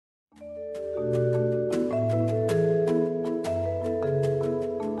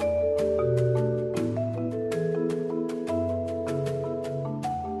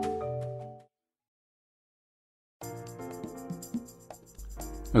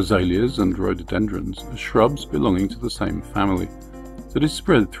Azaleas and rhododendrons are shrubs belonging to the same family that is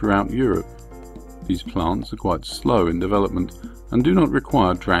spread throughout Europe. These plants are quite slow in development and do not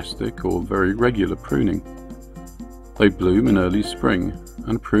require drastic or very regular pruning. They bloom in early spring,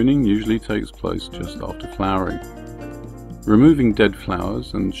 and pruning usually takes place just after flowering. Removing dead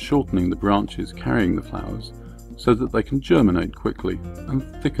flowers and shortening the branches carrying the flowers so that they can germinate quickly and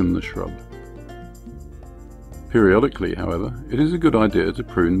thicken the shrub. Periodically, however, it is a good idea to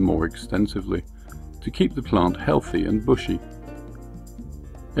prune more extensively to keep the plant healthy and bushy.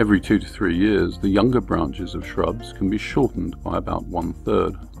 Every 2 to 3 years, the younger branches of shrubs can be shortened by about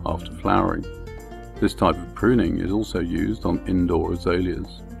 1/3 after flowering. This type of pruning is also used on indoor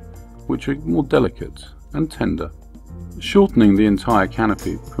azaleas, which are more delicate and tender. Shortening the entire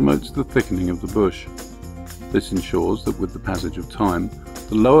canopy promotes the thickening of the bush. This ensures that with the passage of time,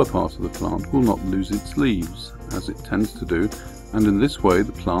 the lower part of the plant will not lose its leaves, as it tends to do, and in this way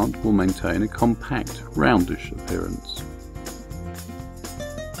the plant will maintain a compact, roundish appearance.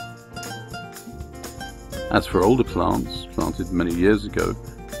 As for older plants, planted many years ago,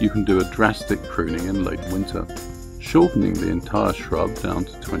 you can do a drastic pruning in late winter, shortening the entire shrub down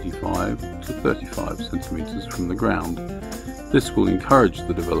to 25 to 35 centimeters from the ground. This will encourage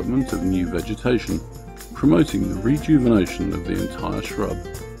the development of new vegetation, promoting the rejuvenation of the entire shrub.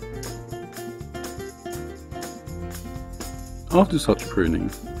 After such pruning,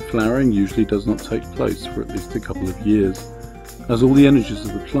 flowering usually does not take place for at least a couple of years, as all the energies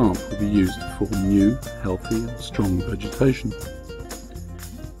of the plant will be used to form new, healthy and strong vegetation.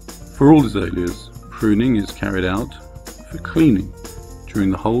 For all azaleas, pruning is carried out for cleaning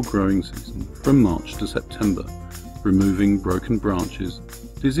during the whole growing season from March to September, removing broken branches,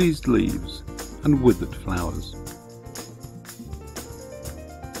 diseased leaves and withered flowers.